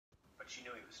she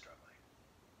knew he was struggling.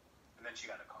 And then she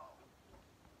got a call.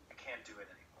 "I can't do it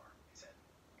anymore," he said.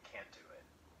 "I can't do it."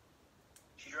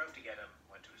 She drove to get him,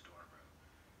 went to his dorm room,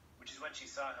 which is when she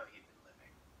saw how he'd been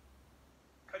living.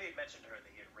 Cody had mentioned to her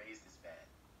that he had raised his bed,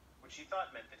 which she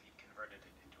thought meant that he'd converted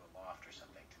it into a loft or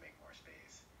something to make more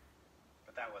space.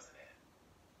 But that wasn't it.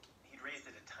 He'd raised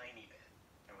it a tiny bit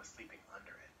and was sleeping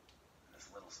under it, in this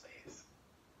little space.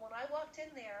 When I walked in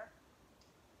there,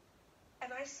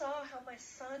 and I saw how my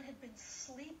son had been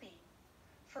sleeping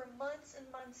for months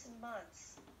and months and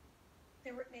months,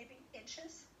 there were maybe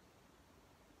inches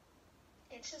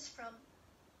from,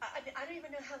 I don't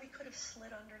even know how he could have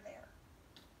slid under there.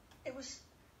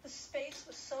 The space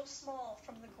was so small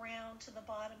from the ground to the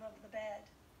bottom of the bed.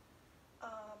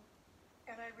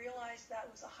 And I realized that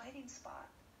was a hiding spot.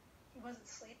 He wasn't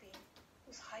sleeping, he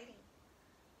was hiding.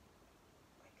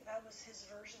 Like, that was his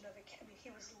version of it. I mean, he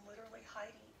was literally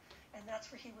hiding, and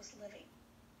that's where he was living.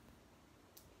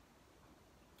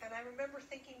 And I remember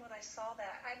thinking when I saw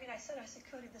that, I said,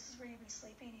 "Cody, this is where you've been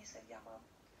sleeping?" He said, "Yeah, Mom."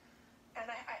 And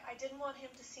I didn't want him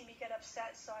to see me get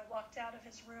upset, so I walked out of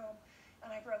his room,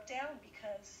 and I broke down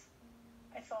because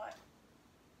I thought,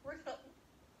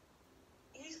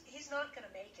 he's not going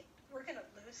to make it. We're going to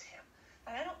lose him.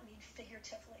 And I don't mean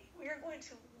figuratively. We are going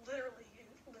to literally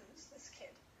lose this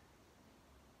kid.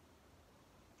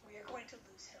 We are going to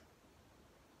lose him.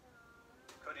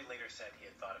 Cody later said he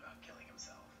had thought about killing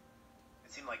himself.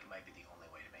 It seemed like it might be the only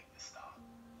way to make this stop.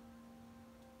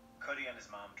 Cody and his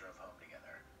mom drove home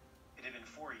together. It had been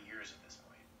 4 years at this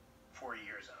point. 4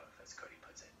 years of, as Cody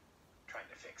puts it, trying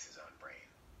to fix his own brain.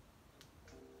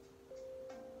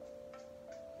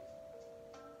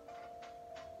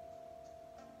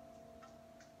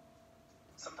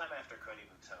 Sometime after Cody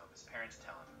moves home, his parents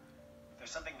tell him there's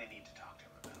something they need to talk to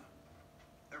him about.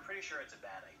 They're pretty sure it's a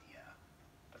bad idea,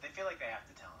 but they feel like they have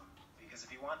to tell him, because if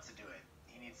he wants to do it,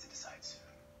 he needs to decide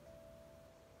soon.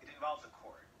 It involves a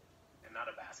court, and not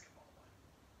a basketball one.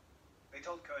 They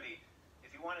told Cody if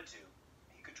he wanted to,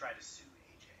 he could try to sue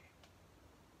AJ.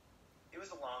 It was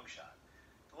a long shot.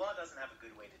 The law doesn't have a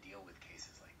good way to deal with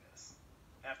cases like this.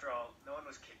 After all, no one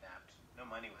was kidnapped, no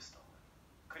money was stolen.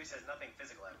 Cody says nothing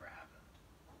physical ever happened.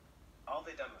 All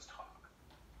they'd done was talk.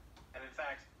 And in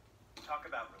fact, talk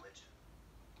about religion,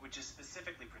 which is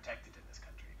specifically protected in this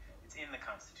country. It's in the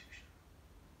Constitution.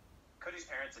 Cody's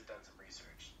parents had done some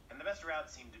research, and the best route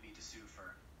seemed to be to sue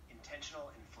for intentional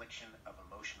infliction of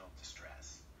emotional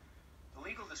distress. The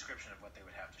legal description of what they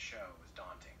would have to show was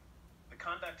daunting. The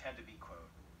conduct had to be,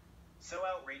 quote, so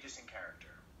outrageous in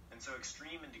character, and so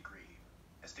extreme in degree,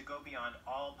 as to go beyond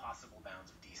all possible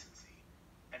bounds of decency,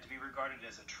 and to be regarded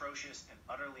as atrocious and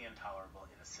utterly intolerable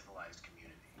in a civilized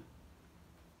community.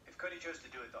 If Cody chose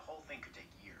to do it, the whole thing could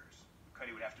take years.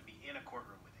 Cody would have to be in a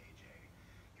courtroom with AJ.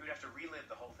 He would have to relive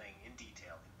the whole thing in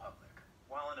detail in public,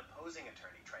 while an opposing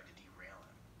attorney tried to derail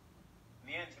him. In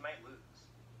the end, he might lose.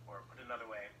 Or, put another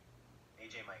way,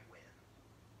 AJ might win.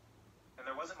 And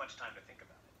there wasn't much time to think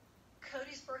about it.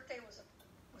 Cody's birthday was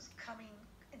coming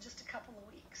in just a couple of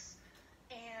weeks,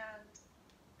 and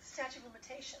statute of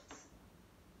limitations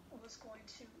was going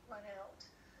to run out.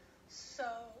 So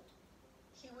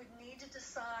he would need to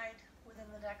decide within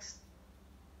the next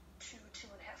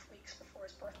 2.5 weeks before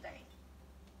his birthday.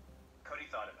 Cody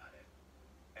thought about it,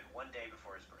 and one day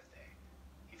before his birthday,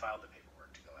 he filed the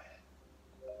paperwork to go ahead.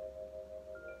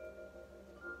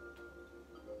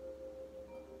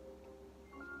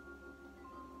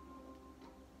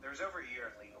 There was over a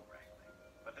year of legal wrangling,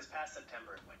 but this past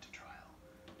September it went to trial.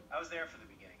 I was there for the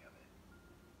beginning of it.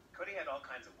 Cody had all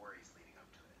kinds of worries leading up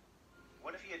to it.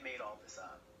 What if he had made all this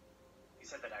up? He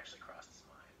said that actually crossed his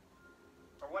mind.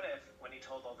 Or what if, when he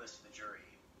told all this to the jury,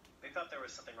 they thought there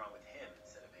was something wrong with him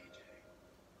instead of AJ?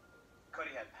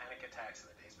 Cody had panic attacks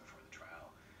in the days before the trial.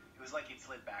 It was like he'd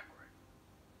slid backward.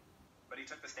 But he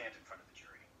took the stand in front of the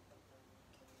jury.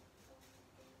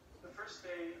 The first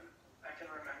day I can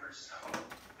remember so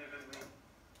vividly.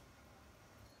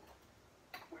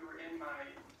 We were in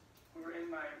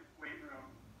my weight room,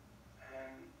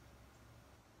 and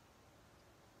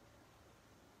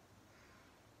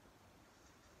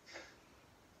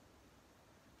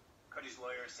Cody's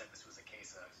lawyer said this was a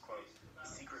case of, quote,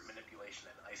 secret manipulation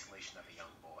and isolation of a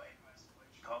young boy.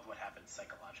 He called what happened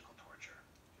psychological torture.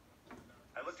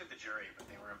 I looked at the jury, but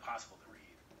they were impossible to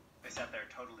read. They sat there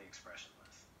totally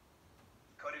expressionless.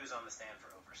 Cody was on the stand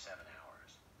for over 7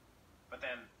 hours. But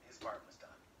then his part was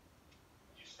done.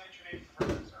 You state your name for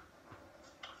further, sir.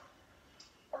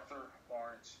 Arthur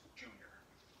Lawrence, Jr.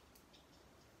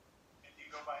 And do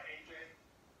you go by AJ?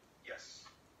 Yes.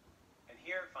 And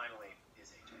here, finally,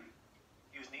 is AJ.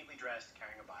 He was neatly dressed,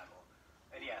 carrying a Bible,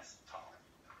 and yes, tall.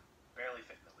 Barely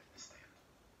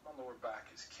lower back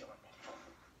is killing me.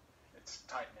 It's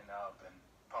tightening up, and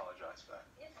apologize for that.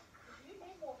 If you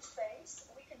need more space,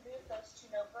 we can move those two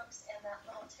notebooks and that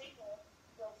little table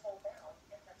will fold down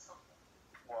if that's helpful.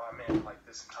 Well, I meant like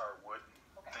this entire wooden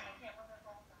Okay, thing. I can't remember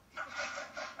all that.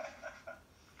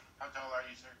 How tall are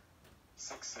you, sir?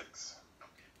 6'6".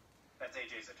 Okay. That's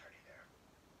AJ's attorney there.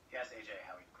 He asked AJ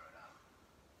how he'd grown up.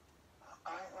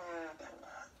 I had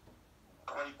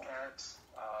great parents.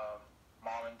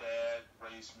 Mom and dad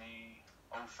raised me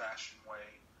old-fashioned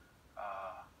way.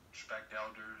 Respect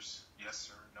elders. Yes,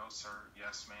 sir. No, sir.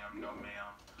 Yes, ma'am. No,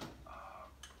 ma'am.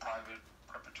 Private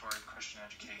preparatory Christian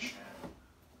education.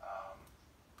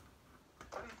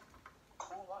 Pretty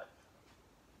cool life.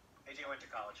 AJ went to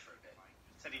college for a bit.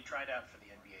 Said he tried out for the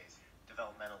NBA's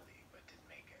developmental league, but didn't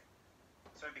make it.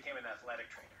 So he became an athletic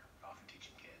trainer, often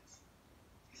teaching kids.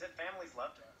 He said families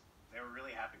loved him. They were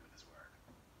really happy with his work,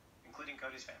 including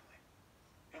Cody's family.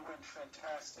 It went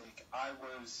fantastic. I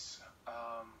was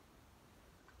a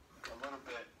little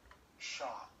bit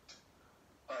shocked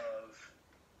of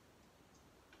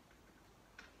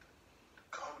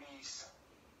Cody's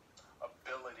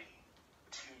ability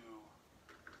to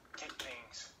get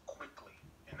things quickly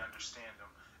and understand them,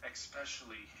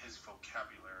 especially his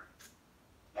vocabulary.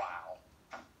 Wow.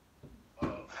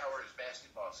 How were his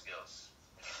basketball skills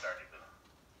when you started with him?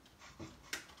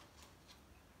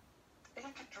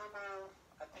 He could dribble.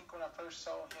 I think when I first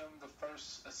saw him, the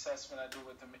first assessment I did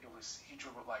with him, he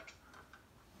dribbled like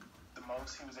the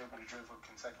most he was able to dribble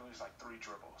consecutively was like 3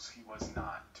 dribbles. He was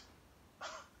not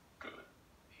good.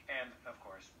 And, of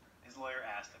course, his lawyer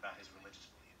asked about his religious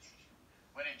beliefs.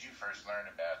 When did you first learn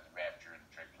about the rapture and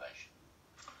the tribulation?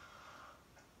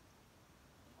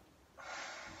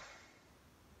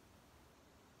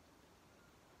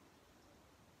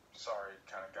 Sorry,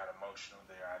 kind of got emotional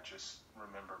there. I just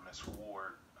remember Miss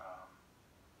Ward.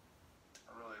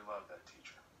 I really love that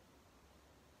teacher.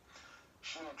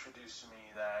 She introduced to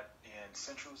me that in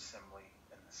Central Assembly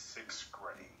in the 6th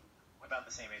grade. About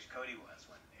the same age Cody was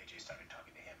when AJ started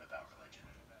talking to him about religion.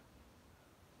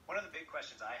 One of the big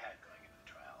questions I had going into the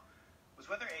trial was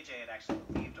whether AJ had actually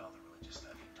believed all the religious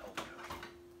stuff he told Cody.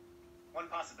 One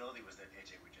possibility was that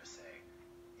AJ would just say,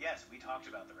 yes, we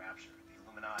talked about the rapture, the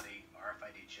Illuminati,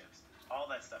 RFID chips, all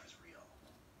that stuff is real.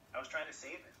 I was trying to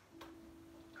save him.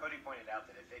 Cody pointed out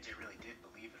that if AJ really did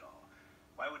believe it all,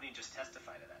 why wouldn't he just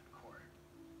testify to that in court?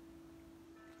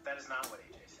 That is not what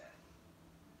AJ said.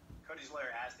 Cody's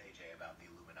lawyer asked AJ about the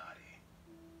Illuminati.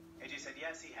 AJ said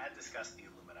yes, he had discussed the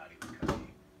Illuminati with Cody,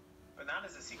 but not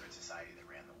as a secret society that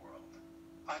ran the world.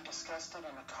 I discussed it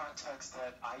in the context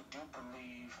that I do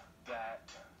believe that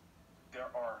there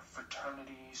are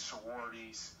fraternities,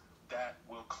 sororities that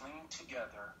will cling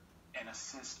together and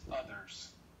assist others,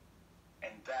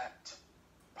 and that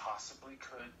possibly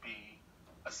could be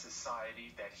a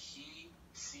society that he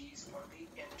sees on the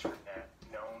internet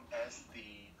known as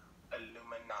the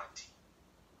Illuminati.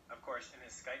 Of course, in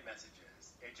his Skype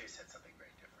messages, AJ said something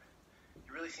very different.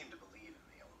 He really seemed to believe in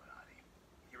the Illuminati.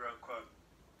 He wrote, quote,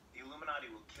 "The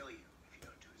Illuminati will kill you if you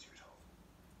don't do as you're told.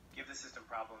 Give the system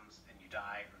problems and you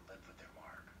die or live with their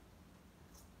mark."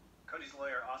 Cody's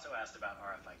lawyer also asked about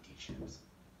RFID chips.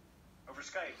 Over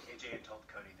Skype, AJ had told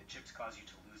Cody that chips cause you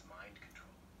to lose mind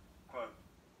control. Quote,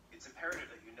 "It's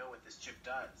imperative that you know what this chip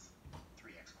does."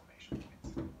 3 exclamation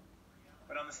points.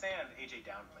 But on the stand, AJ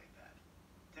downplayed that.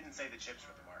 Didn't say the chips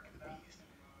were the mark of the beast.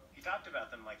 He talked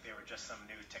about them like they were just some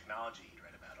new technology he'd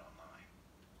read about online.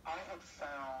 I have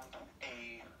found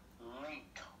a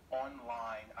link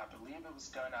online. I believe it was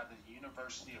done out of the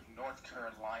University of North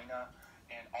Carolina,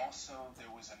 and also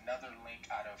there was another link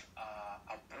out of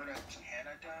Alberta,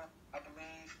 Canada, I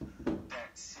believe,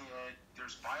 that said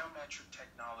there's biometric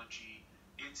technology.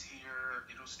 It's here.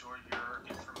 It'll store your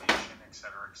information,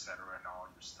 etc., and all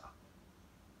your stuff.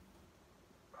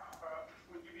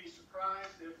 Would you be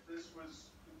surprised if this was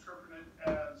interpreted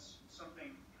as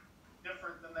something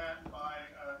different than that by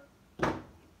a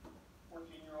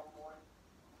 14-year-old boy?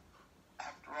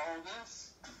 After all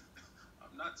this,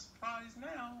 I'm not surprised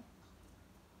now.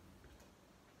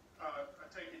 I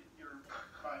take it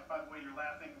by the way you're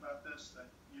laughing about this, that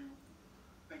you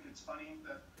think it's funny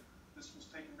that this was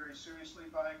taken very seriously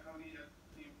by Cody at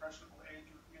the impressionable age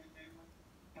you were communicating with?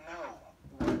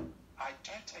 No. I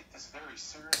do take this very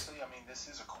seriously. I mean, this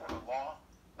is a court of law.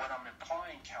 What I'm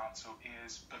implying, counsel,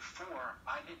 is before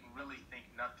I didn't really think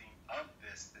nothing of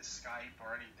this Skype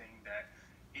or anything, that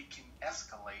it can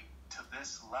escalate to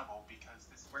this level because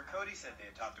this. Where Cody said they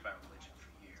had talked about religion for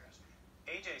years,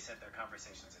 AJ said their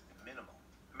conversations had been minimal,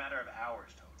 a matter of hours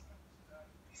total.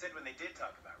 He said when they did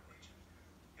talk about religion,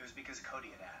 it was because Cody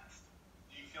had asked.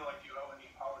 Do you feel like you owe any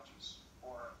apologies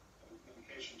for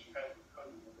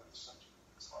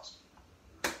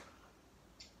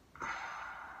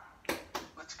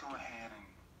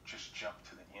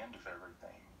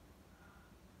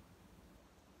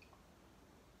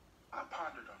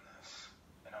voted on this,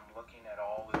 and I'm looking at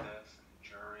all of this, and the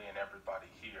jury and everybody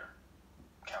here,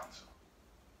 counsel.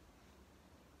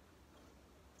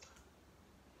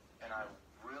 And I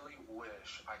really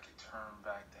wish I could turn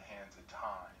back the hands of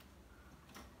time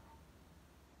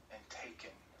and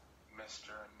taken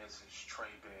Mr. and Mrs.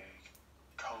 Trebig,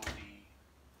 Cody,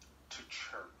 to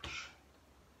church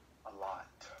a lot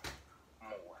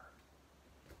more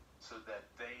so that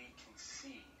they can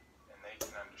see and they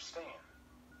can understand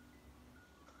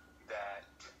that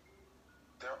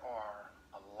there are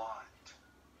a lot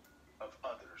of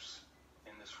others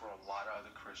in this world, a lot of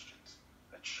other Christians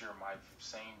that share my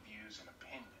same views and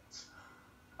opinions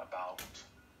about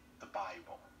the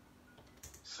Bible.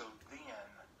 So then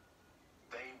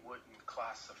they wouldn't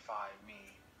classify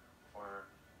me or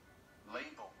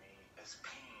label me as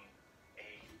being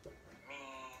a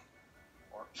mean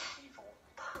or evil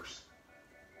person.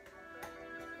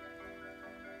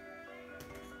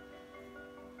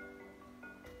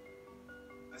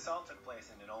 This all took place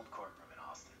in an old courtroom in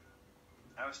Austin.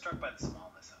 I was struck by the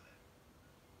smallness of it.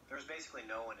 There was basically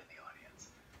no one in the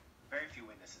audience. Very few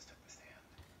witnesses took the stand.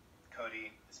 Cody,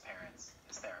 his parents,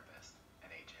 his therapist, and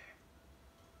AJ.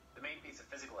 The main piece of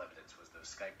physical evidence was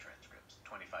those Skype transcripts,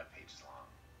 25 pages long.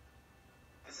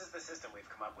 This is the system we've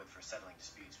come up with for settling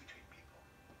disputes between people.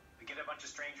 We get a bunch of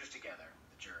strangers together,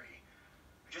 the jury,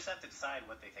 who just have to decide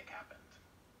what they think happened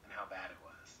and how bad it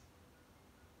was.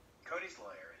 Cody's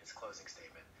lawyer, in his closing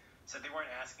statement, said they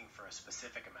weren't asking for a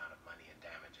specific amount of money in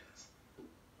damages,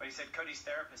 but he said Cody's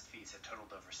therapist fees had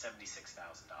totaled over $76,000,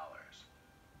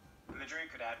 and the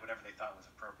jury could add whatever they thought was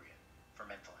appropriate for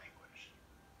mental anguish.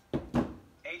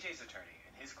 AJ's attorney,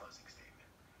 in his closing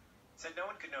statement, said no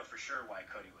one could know for sure why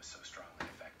Cody was so strongly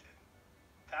affected.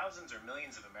 Thousands or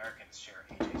millions of Americans share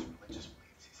AJ's religious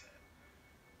beliefs, he said.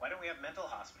 Why don't we have mental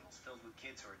hospitals filled with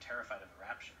kids who are terrified of the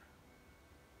rapture?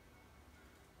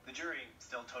 The jury,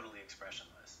 still totally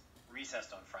expressionless,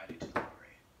 recessed on Friday to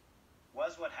deliberate.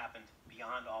 Was what happened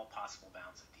beyond all possible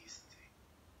bounds of decency?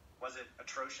 Was it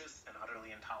atrocious and utterly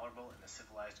intolerable in a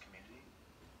civilized community?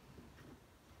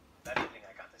 That evening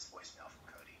I got this voicemail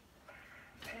from Cody.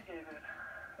 Hey David,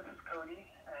 this is Cody,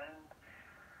 and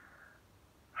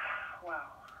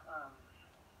wow,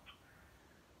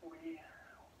 we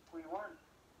won.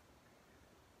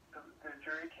 The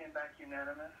jury came back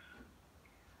unanimous,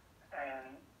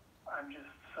 and I'm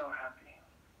just so happy.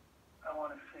 I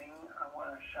want to sing, I want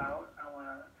to shout, I want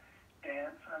to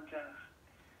dance. I'm just,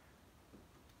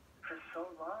 for so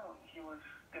long, he was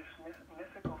this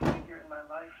mythical figure in my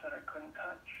life that I couldn't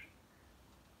touch.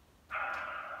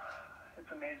 It's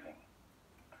amazing.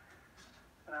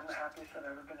 And I'm the happiest I've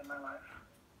ever been in my life.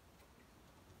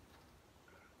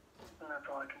 And that's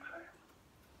all I can say.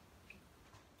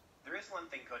 There is one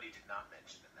thing Cody did not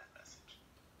mention in that message.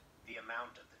 The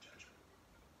amount of the judgment.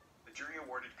 The jury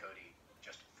awarded Cody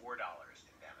just $4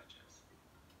 in damages.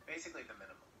 Basically the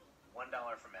minimum. $1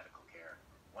 for medical care,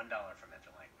 $1 for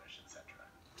mental anguish, etc.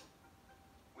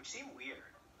 Which seemed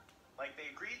weird. Like they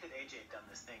agreed that AJ had done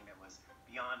this thing that was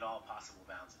beyond all possible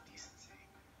bounds of decency.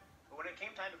 But when it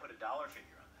came time to put a dollar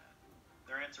figure on that,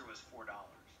 their answer was $4.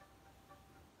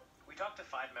 We talked to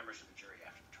 5 members of the jury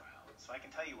after the trial, so I can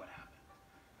tell you what happened.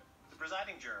 The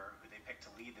presiding juror, who they picked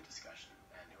to lead the discussion,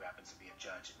 and who happens to be a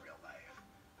judge in real life,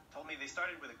 told me they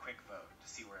started with a quick vote to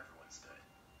see where everyone stood.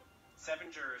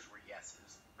 7 jurors were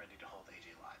yeses, ready to hold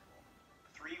AJ liable.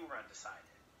 3 were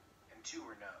undecided, and 2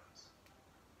 were noes.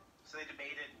 So they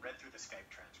debated and read through the Skype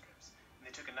transcripts, and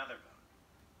they took another vote.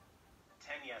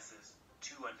 10 yeses,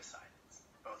 2 undecideds,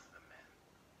 both of them men.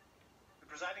 The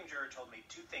presiding juror told me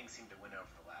 2 things seemed to win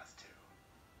over the last 2.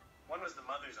 One was the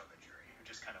mothers on the jury, who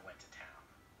just kind of went to town.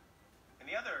 And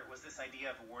the other was this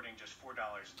idea of awarding just $4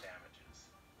 in damages.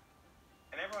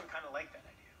 And everyone kind of liked that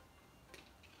idea.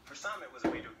 For some, it was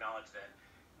a way to acknowledge that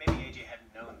maybe AJ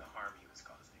hadn't known the harm he was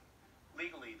causing.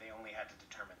 Legally, they only had to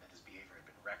determine that his behavior had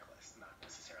been reckless, not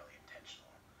necessarily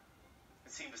intentional.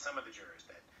 It seemed to some of the jurors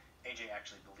that AJ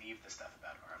actually believed the stuff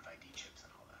about RFID chips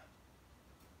and all that.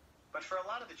 But for a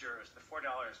lot of the jurors, the $4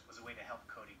 was a way to help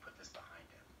Cody put this behind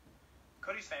him.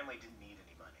 Cody's family didn't need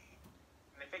any money.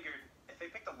 And they figured if they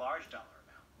picked a large dollar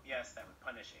amount, yes, that would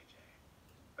punish AJ.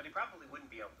 But he probably wouldn't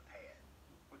be able to pay it,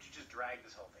 which would just drag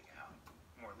this whole thing out.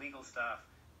 More legal stuff,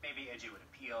 maybe AJ would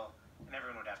appeal, and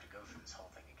everyone would have to go through this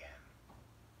whole thing again.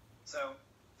 So,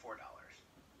 $4.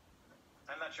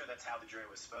 I'm not sure that's how the jury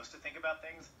was supposed to think about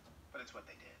things, but it's what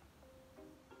they did.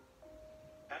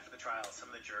 After the trial,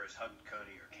 some of the jurors hugged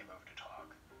Cody or came over to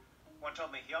talk. One told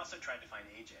me he also tried to find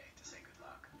AJ to say good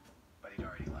luck, but he'd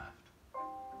already left.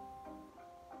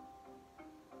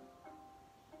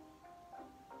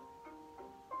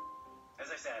 As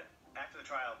I said, after the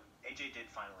trial, AJ did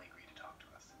finally agree to talk to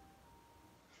us.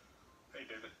 Hey,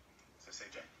 David. Is this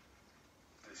AJ?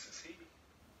 This is he.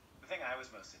 The thing I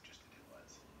was most interested in was,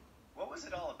 what was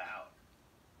it all about?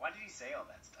 Why did he say all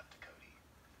that stuff to Cody?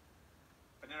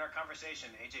 But in our conversation,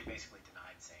 AJ basically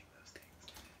denied saying those things.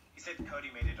 He said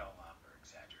Cody made it all up or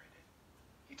exaggerated.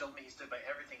 He told me he stood by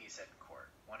everything he said in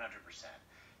court, 100%,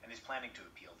 and he's planning to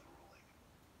appeal the ruling.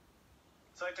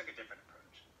 So I took a different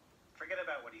approach. Forget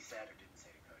about what he said or didn't say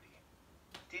to Cody.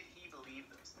 Did he believe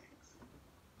those things?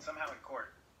 Somehow in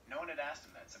court, no one had asked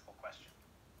him that simple question.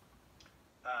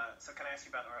 So can I ask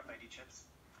you about RFID chips?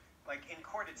 Like, in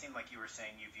court, it seemed like you were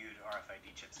saying you viewed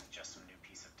RFID chips as just some new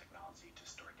piece of technology to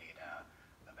store data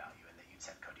about you, and that you'd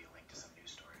sent Cody a link to some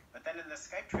news story. But then in the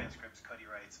Skype transcripts, Cody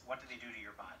writes, "What do they do to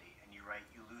your body?" And you write,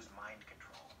 "You lose mind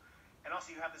control." And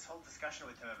also, you have this whole discussion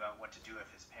with him about what to do if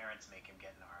his parents make him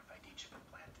get an RFID chip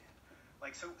implanted.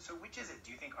 Like, so which is it?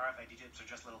 Do you think RFID chips are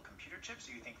just little computer chips,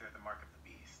 or do you think they're the mark of the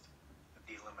beast that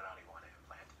the Illuminati want to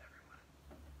implant in everyone?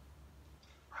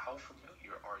 How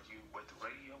familiar are you with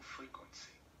radio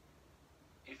frequency?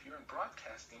 If you're in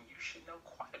broadcasting, you should know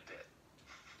quite a bit.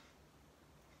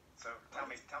 So tell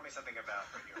me something about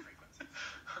radio frequencies.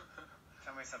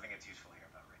 Tell me something that's useful here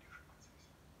about radio frequencies.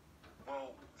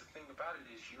 Well, the thing about it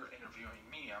is you're interviewing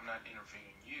me. I'm not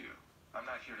interviewing you. I'm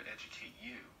not here to educate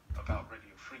you about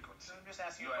radio frequency. So I'm just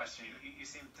asking you a question. You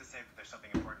seem to say that there's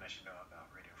something important I should know about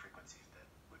radio frequencies that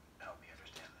would help me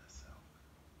understand this. So,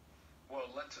 well,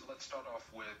 let's start off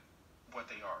with what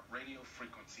they are. Radio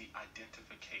frequency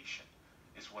identification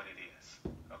is what it is.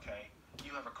 Okay?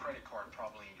 You have a credit card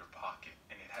probably in your pocket,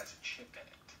 and it has a chip in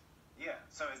it. Yeah.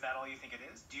 So is that all you think it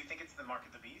is? Do you think it's the mark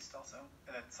of the beast also?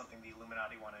 And that's something the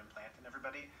Illuminati want to implant in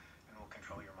everybody and will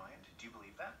control your mind? Do you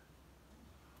believe that?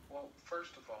 Well,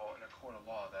 first of all, in a court of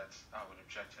law, I would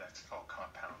object to that's called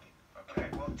compounding. Okay.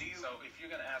 Well, do you? So if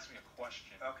you're going to ask me a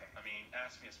question, okay. I mean,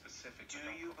 ask me a specific. Do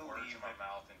don't you put words believe in my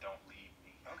mouth and don't lead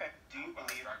me? Okay. Do you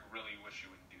believe? I really wish you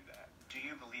wouldn't do that. Do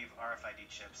you believe RFID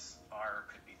chips are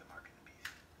or could be the mark of the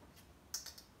beast?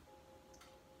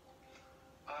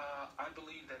 I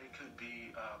believe that it could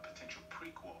be a potential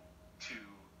prequel to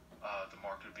the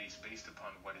mark of the beast based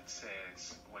upon what it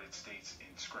says, what it states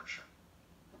in Scripture.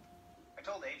 I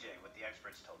told AJ what the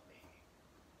experts told me,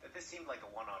 that this seemed like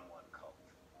a one-on-one cult.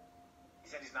 He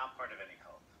said he's not part of any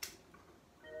cult.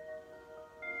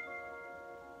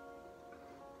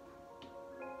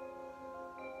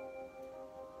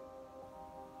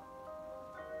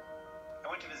 I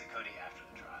went to visit Cody after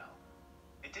the trial.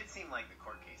 It did seem like the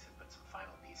court case had put some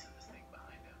final piece of this thing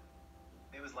behind him.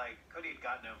 It was like Cody had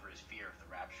gotten over his fear of the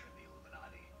rapture of the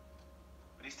Illuminati,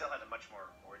 but he still had a much more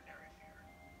ordinary fear.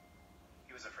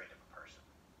 He was afraid of a person.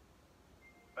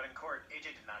 But in court,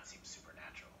 AJ did not seem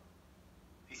supernatural.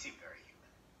 He seemed very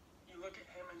human. You look at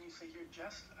him and you say, you're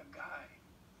just a guy.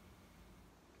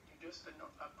 You're just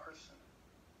a person.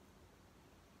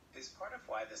 Is part of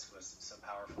why this was so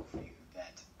powerful for you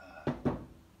that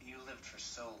you lived for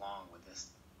so long with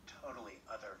this totally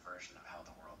other version of how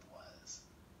the world was?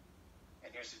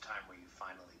 And here's a time where you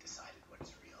finally decided what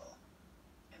is real,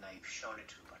 and now you've shown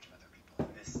it to a bunch of other people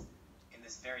in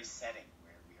this very setting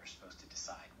where we are supposed to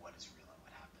decide what is real and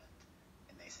what happened,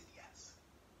 and they said yes.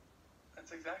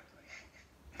 That's exactly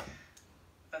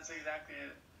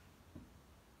it.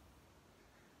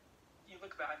 You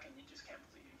look back and you just can't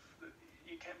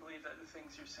believe that the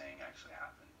things you're saying actually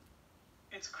happened.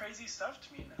 It's crazy stuff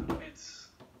to me now. It's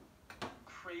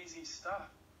crazy stuff,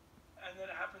 and then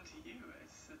it happened to you.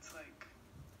 It's like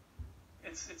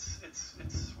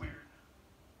it's weird.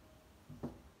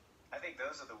 I think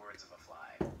those are the words of a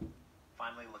fly,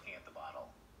 finally looking at the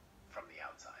bottle from the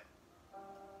outside.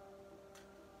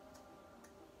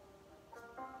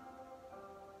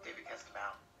 David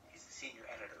Kestamau, he's the senior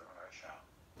editor on our show.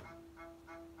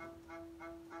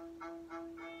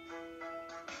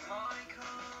 My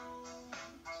coat,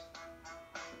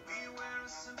 we wear a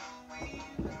simple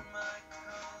weave in my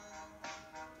coat.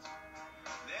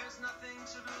 There's nothing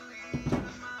to believe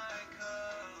in my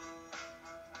coat.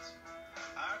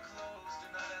 Our clothes do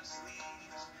not have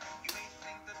sleeves. You may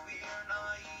think that we are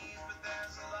naive, but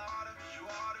there's a lot of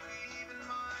joie to weave in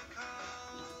my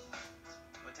coat.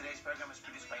 Well, today's program was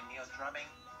produced by Neil Drumming.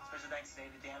 Special thanks today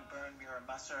to Dan Byrne, Mira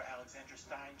Musser, Alexandra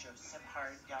Stein, Joe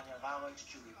Simhart, Yanya Lalage,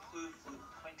 Julie Plouffe, Luke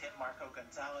Quintet, Marco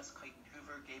Gonzalez, Clayton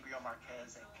Hoover, Gabriel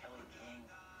Marquez, and Kelly King.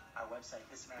 Our website,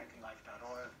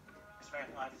 thisamericanlife.org. This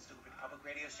American Life is delivered to public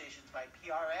radio stations by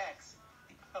PRX,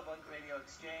 the Public Radio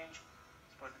Exchange.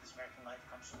 Support of This American Life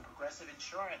comes from Progressive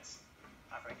Insurance,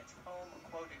 offering its Home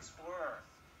Quote Explorer,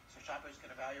 so shoppers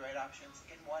can evaluate options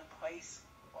in one place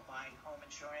while buying home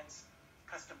insurance.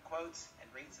 custom quotes and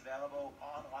rates available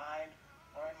online.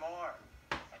 Learn more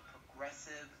at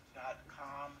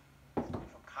progressive.com.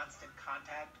 From Constant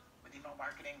Contact with email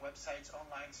marketing, websites,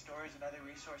 online stores, and other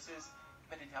resources,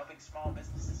 committed to helping small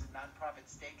businesses and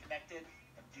nonprofits stay connected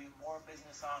and do more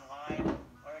business online.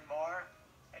 Learn more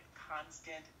at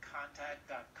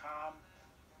constantcontact.com.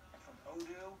 And from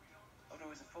Odoo. Odoo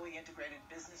is a fully integrated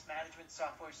business management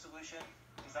software solution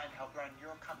designed to help run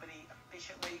your company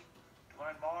efficiently. To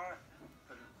learn more,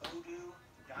 go to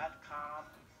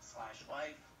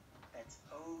odoo.com/life. That's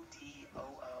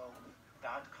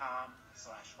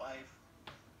ODOO.com/life.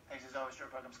 Thanks as always to our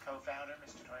program's co-founder,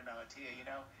 Mr. Tony Malatia. You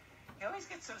know, he always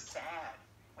gets so sad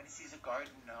when he sees a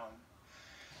garden gnome.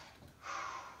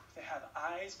 They have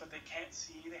eyes, but they can't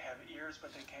see. They have ears,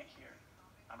 but they can't hear.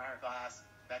 I'm Eric Glass.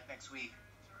 Back next week.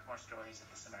 More stories of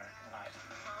This American Life.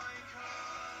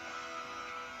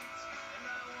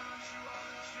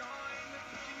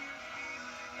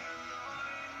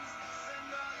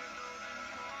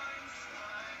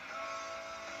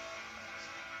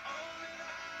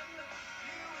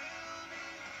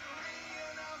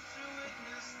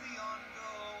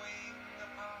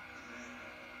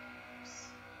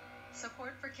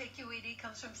 Support for KQED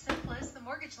comes from Simplus, the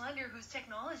mortgage lender whose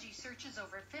technology searches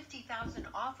over 50,000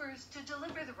 offers to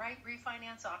deliver the right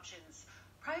refinance options.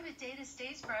 Private data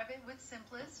stays private with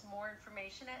Simplus. More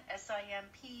information at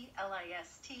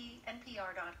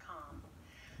simplistnpr.com.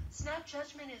 Snap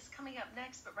Judgment is coming up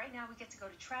next, but right now we get to go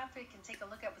to traffic and take a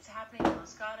look at what's happening in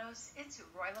Los Gatos. It's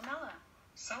Roy Lamella.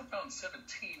 Southbound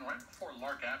 17, right before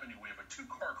Lark Avenue, we have a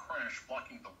two-car crash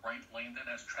blocking the right lane that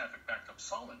has traffic backed up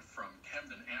solid from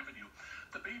Camden Avenue.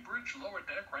 The Bay Bridge lower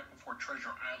deck right before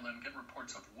Treasure Island, get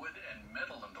reports of wood and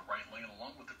metal in the right lane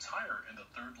along with the tire in the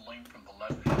third lane from the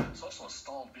left. There's also a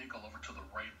stalled vehicle over to the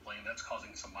right lane that's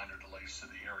causing some minor delays to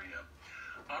the area.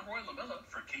 I'm Roy Lamella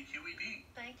for KQED.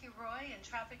 Thank you, Roy. And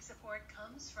traffic support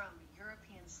comes from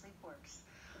European Sleepworks.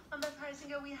 On the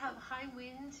Paisingo, we have high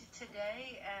wind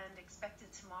today and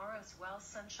expected tomorrow as well.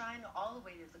 Sunshine all the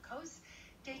way to the coast.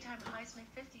 Daytime highs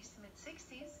mid-50s to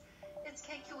mid-60s. It's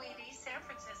KQED San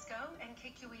Francisco and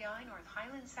KQEI North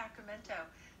Highlands, Sacramento.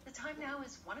 The time now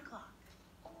is 1 o'clock.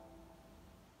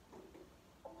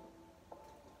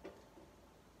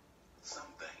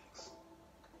 Some things,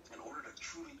 in order to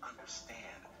truly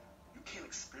understand, you can't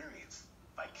experience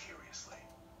vicariously.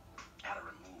 At a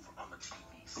remove or on the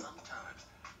TV, sometimes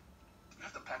you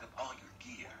have to pack up all your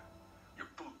gear, your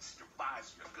boots, your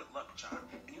visor, your good luck charm,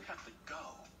 and you have to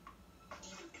go,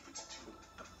 even if it's to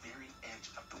the very edge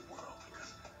of the world,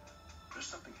 because there's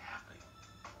something happening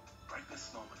right this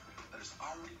moment that has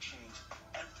already changed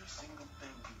every single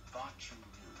thing you thought you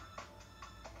knew.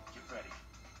 Get ready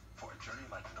for a journey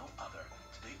like no other.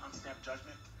 Today on Snap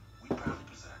Judgment, we proudly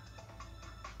present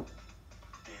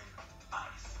Thin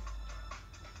Ice.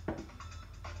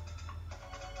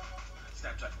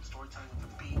 Snap Judgment storytelling with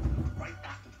the beat. Right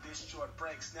after this short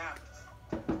break, Snap.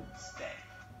 Stay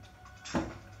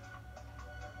tuned.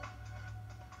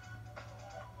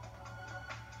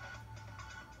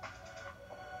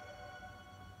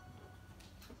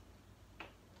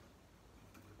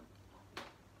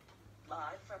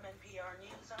 Live from NPR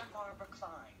News, I'm Barbara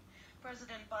Klein.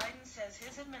 President Biden says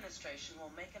his administration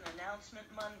will make an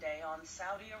announcement Monday on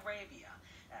Saudi Arabia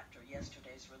after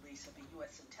yesterday's release of a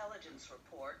U.S. intelligence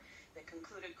report that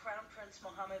concluded Crown Prince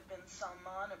Mohammed bin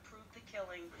Salman approved the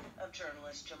killing of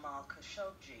journalist Jamal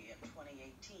Khashoggi in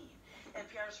 2018.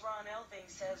 NPR's Ron Elving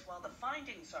says while the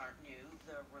findings aren't new,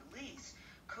 the release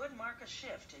could mark a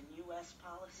shift in U.S.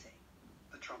 policy.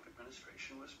 The Trump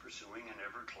administration was pursuing an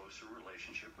ever closer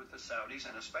relationship with the Saudis,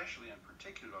 and especially and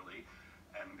particularly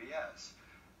MBS.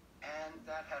 And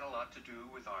that had a lot to do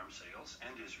with arms sales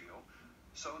and Israel.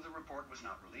 So the report was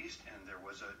not released, and there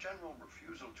was a general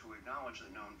refusal to acknowledge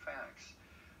the known facts.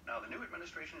 Now, the new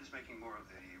administration is making more of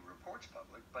the reports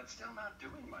public, but still not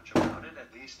doing much about it,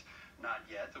 at least not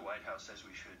yet. The White House says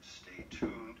we should stay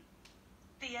tuned.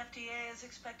 The FDA is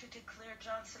expected to clear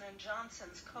Johnson &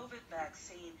 Johnson's COVID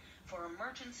vaccine for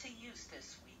emergency use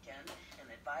this weekend. An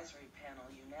advisory panel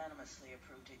unanimously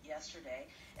approved it yesterday.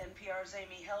 NPR's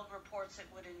Amy Held reports it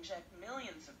would inject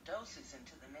millions of doses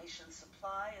into the nation's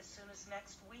supply as soon as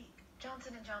next week.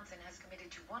 Johnson & Johnson has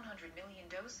committed to 100 million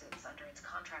doses under its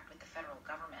contract with the federal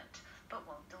government, but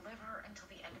won't deliver until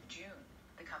the end of June.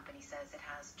 The company says it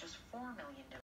has just 4 million doses